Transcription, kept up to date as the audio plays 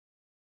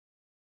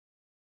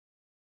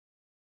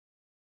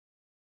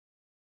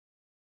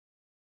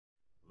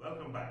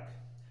Welcome back.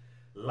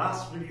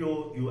 Last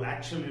video, you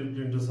actually looked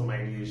into some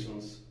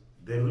ideations.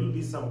 There will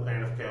be some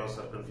kind of chaos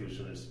or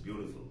confusion. It's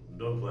beautiful.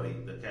 Don't worry,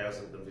 the chaos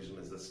and confusion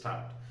is the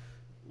start.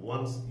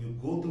 Once you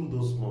go through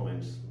those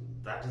moments,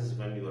 that is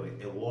when you are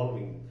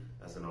evolving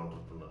as an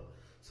entrepreneur.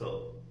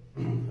 So,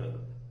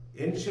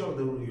 ensure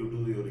that you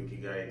do your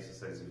Ikigai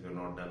exercise if you're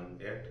not done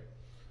yet.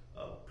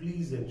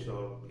 Please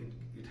ensure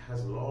it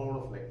has a lot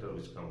of nectar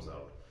which comes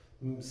out.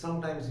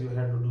 Sometimes you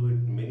have to do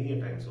it many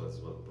a times as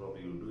well.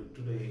 Probably you do it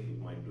today,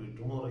 you might do it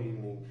tomorrow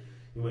evening,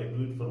 you might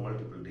do it for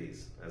multiple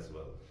days as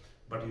well.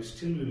 But you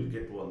still will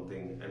get one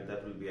thing, and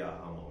that will be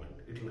aha moment.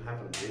 It will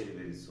happen very,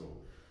 very soon.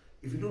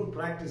 If you don't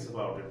practice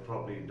about it,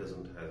 probably it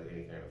doesn't have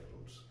any kind of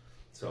roots.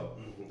 So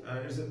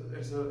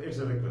it's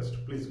a request.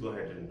 Please go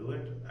ahead and do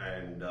it,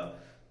 and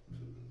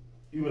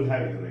you will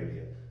have your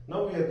idea.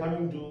 Now we are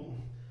coming to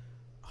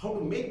how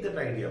to make that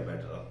idea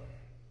better,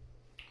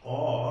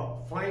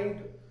 or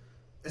find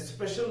a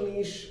special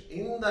niche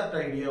in that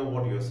idea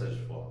what you are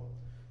searching for.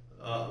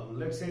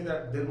 Let's say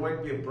that there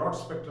might be a broad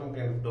spectrum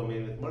kind of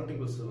domain with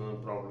multiple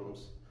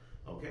problems,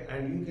 okay,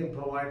 and you can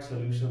provide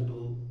solution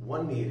to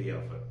one area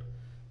of it.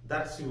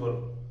 That's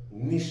your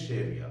niche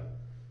area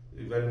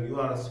when you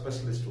are a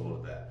specialist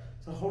over there.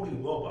 So how do you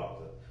go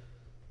about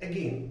it?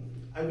 Again,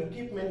 I will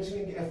keep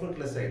mentioning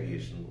effortless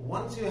ideation.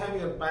 Once you have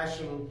your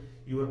passion,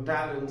 your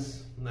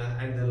talents,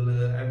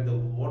 and the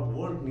what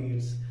world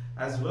needs,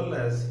 as well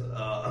as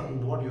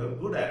what you are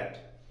good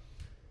at,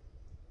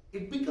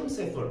 it becomes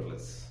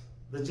effortless.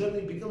 The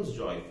journey becomes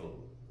joyful.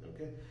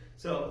 Okay,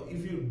 so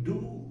if you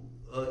do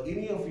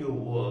any of your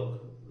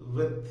work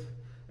with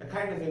a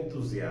kind of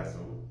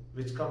enthusiasm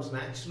which comes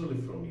naturally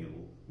from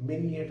you,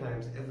 many a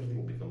times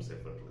everything becomes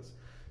effortless.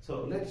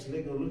 So let's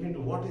look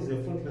into what is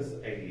effortless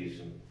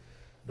ideation.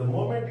 The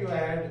moment you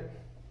add,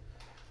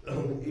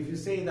 if you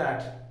say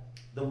that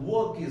the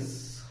work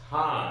is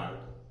hard,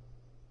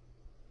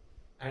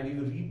 and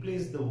you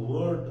replace the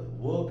word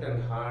work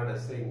and hard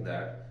as saying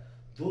that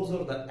those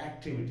are the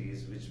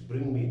activities which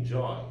bring me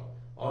joy,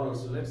 or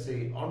also let's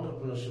say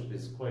entrepreneurship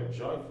is quite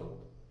joyful,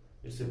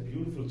 it's a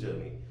beautiful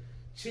journey.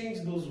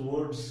 Change those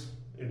words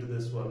into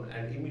this one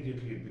and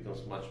immediately it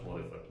becomes much more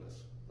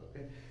effortless.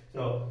 Okay,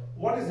 so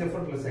what is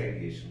effortless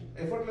ideation?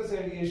 Effortless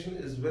ideation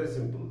is very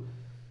simple.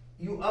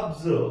 You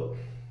observe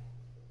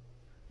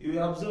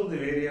the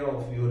area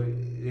of your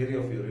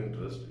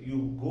interest,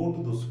 you go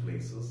to those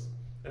places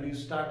and you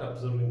start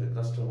observing the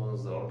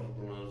customers, the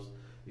entrepreneurs.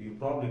 You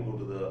probably go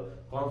to the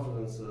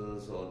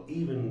conferences or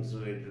events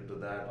related to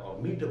that, or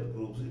meetup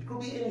groups. It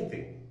could be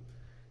anything.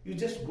 You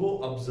just go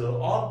observe,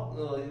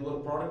 or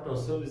your product or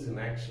service in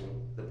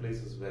action, the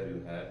places where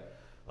you have,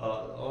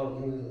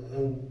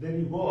 then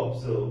you go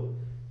observe,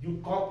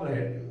 you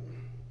comprehend,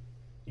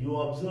 you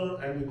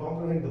observe and you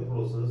comprehend the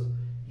process,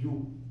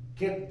 you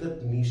get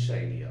that niche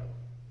idea.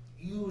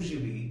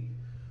 Usually,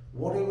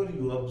 whatever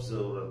you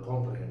observe or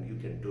comprehend, you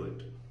can do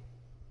it.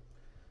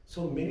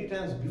 So many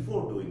times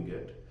before doing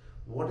it,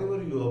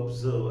 whatever you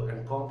observe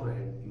and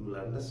comprehend, you will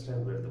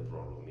understand where the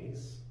problem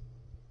is,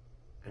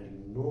 and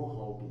you know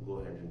how to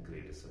go ahead and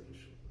create a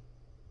solution.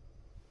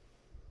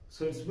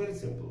 So it's very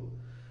simple.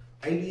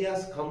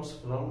 Ideas comes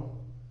from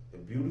a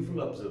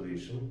beautiful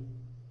observation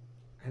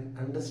and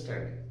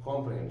understanding,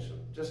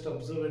 comprehension. Just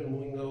observe and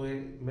moving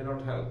away may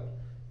not help.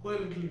 Go a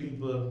little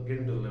deeper, get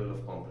into the level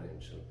of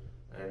comprehension,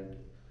 and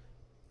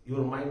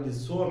your mind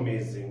is so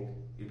amazing.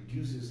 It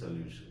gives you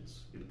solutions.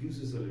 It gives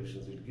you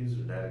direction,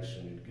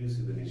 it gives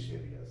you the niche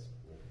areas.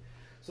 Okay.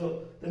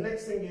 So the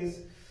next thing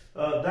is,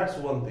 that's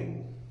one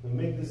thing.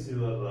 Make this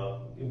your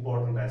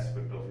important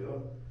aspect of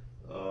your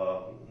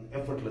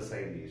effortless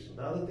ideation.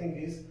 The other thing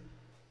is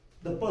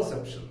the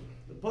perception.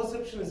 The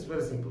perception is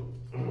very simple.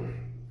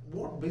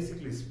 What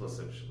basically is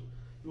perception?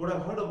 You would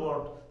have heard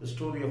about the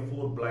story of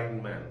four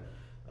blind men.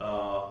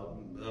 A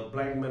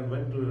blind man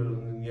went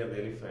near the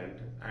elephant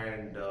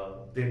and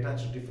they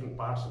touched different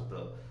parts of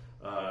the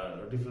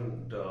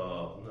elephant.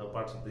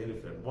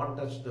 One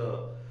touched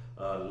the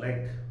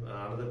leg,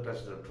 another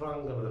touched the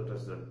trunk, another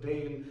touched the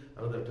tail,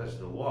 another touched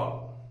the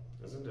wall,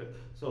 isn't it?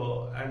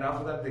 So, and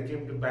after that they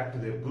came back to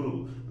their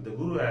guru. The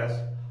guru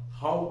asked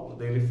how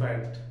the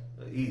elephant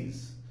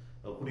is.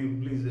 Could you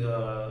please,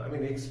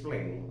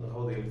 explain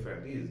how the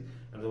elephant is?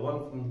 And the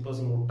one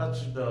person who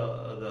touched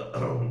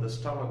the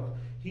stomach,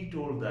 he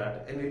told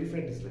that an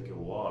elephant is like a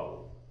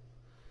wall.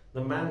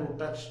 The man who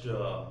touched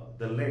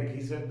the leg,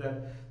 he said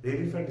that the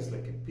elephant is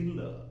like a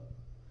pillar.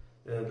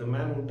 The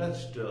man who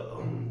touched,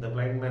 the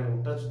blind man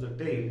who touched the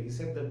tail, he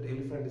said that the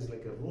elephant is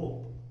like a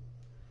rope.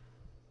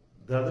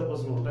 The other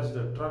person who touched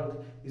the trunk,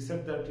 he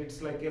said that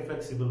it's like a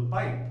flexible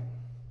pipe.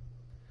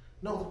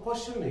 Now the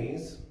question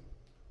is,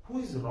 who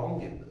is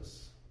wrong in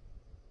this?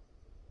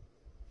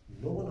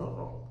 No one are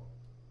wrong.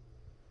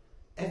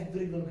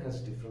 Everyone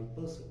has different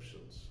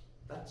perceptions.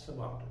 That's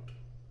about it.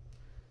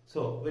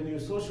 So when you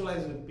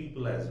socialize with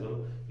people as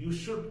well, you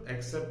should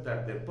accept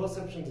that their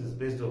perceptions is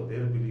based on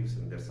their beliefs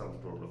and their sum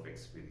total of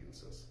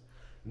experiences.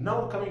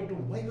 Now coming to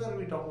why are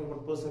we talking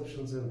about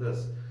perceptions in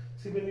this?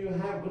 See, when you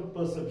have good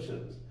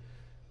perceptions,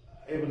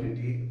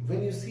 ability,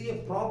 when you see a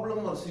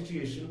problem or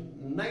situation,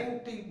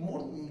 90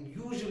 more,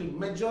 usually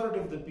majority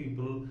of the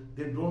people,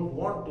 they don't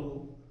want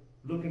to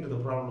look into the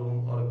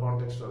problem or a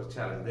context or a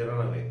challenge. They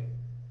run away.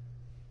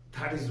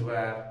 That is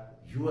where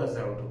you as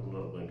an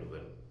entrepreneur are going to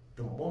win.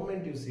 The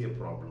moment you see a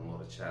problem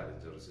or a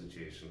challenge or a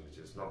situation which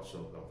is not so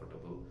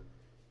comfortable,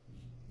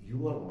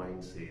 your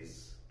mind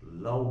says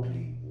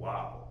loudly,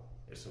 wow,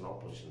 it's an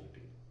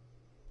opportunity.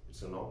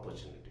 It's an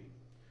opportunity.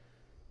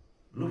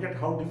 Look at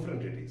how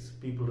different it is.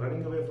 People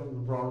running away from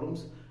the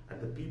problems and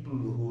the people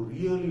who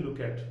really look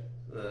at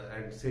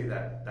and say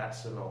that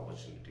that's an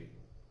opportunity.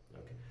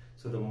 Okay.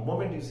 So the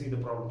moment you see the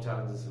problem,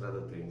 challenges and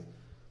other things,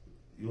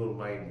 your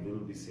mind will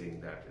be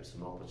saying that it's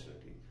an opportunity.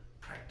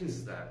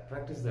 Practice that a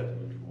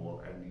little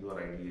more, and your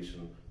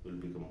ideation will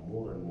become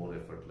more and more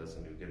effortless,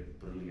 and you get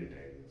brilliant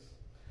ideas.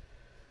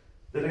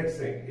 The next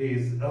thing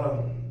is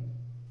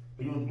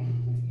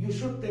you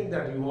should think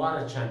that you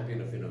are a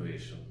champion of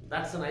innovation.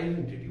 That's an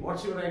identity.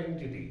 What's your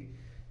identity?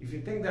 If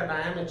you think that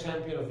I am a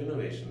champion of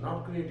innovation,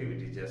 not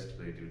creativity, just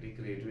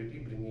creativity,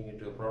 bringing it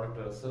to a product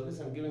or a service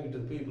and giving it to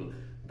the people,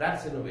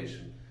 that's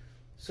innovation.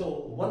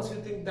 So once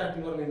you think that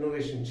you are an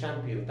innovation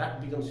champion,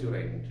 that becomes your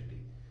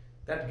identity.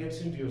 That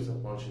gets into your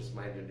subconscious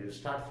mind, and you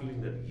start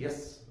feeling that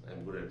yes,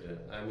 I'm good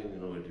at, I'm an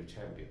innovative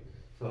champion.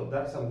 So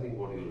that's something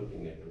what you're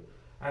looking into.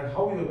 And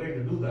how you're going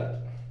to do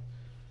that?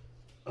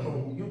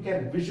 You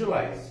can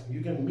visualize,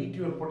 you can meet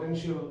your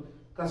potential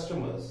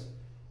customers.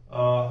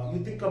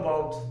 You think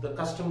about the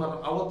customer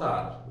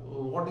avatar.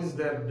 What is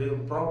their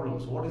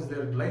problems? What is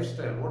their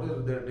lifestyle? What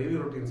are their daily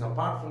routines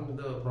apart from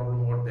the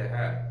problem what they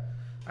have?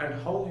 And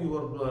how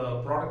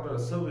your product or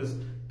service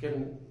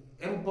can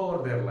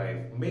empower their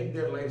life, make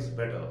their lives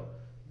better.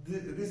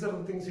 These are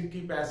the things you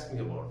keep asking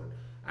about.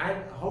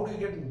 And how do you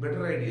get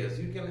better ideas?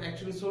 You can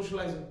actually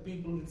socialize with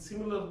people with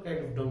similar kind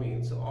of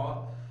domains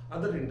or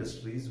other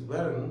industries,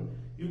 wherein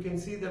you can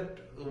see that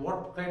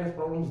what kind of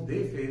problems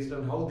they faced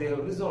and how they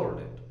have resolved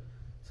it.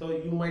 So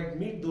you might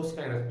meet those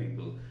kind of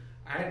people,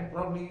 and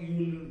probably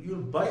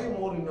you'll buy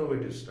more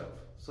innovative stuff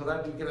so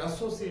that you can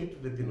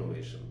associate with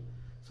innovation.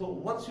 So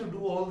once you do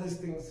all these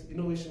things,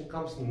 innovation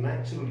comes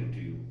naturally to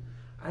you.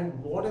 And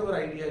whatever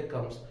idea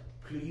comes,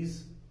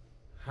 please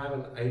have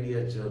an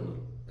idea journal,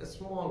 a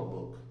small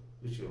book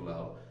which you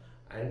love,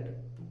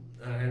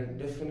 and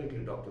definitely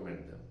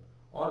document them.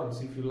 Or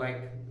else if you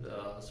like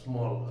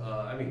small,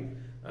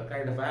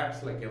 kind of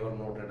apps like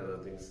Evernote and other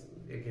things,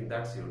 again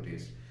that's your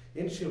taste.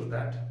 Ensure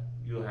that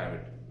you have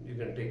it. You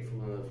can take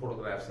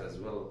photographs as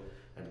well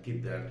and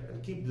keep that,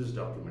 and keep these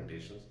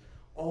documentations.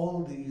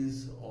 All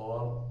these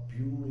are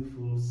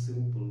beautiful,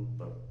 simple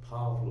but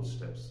powerful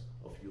steps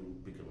of you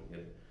becoming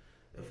an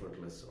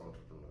effortless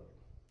entrepreneur.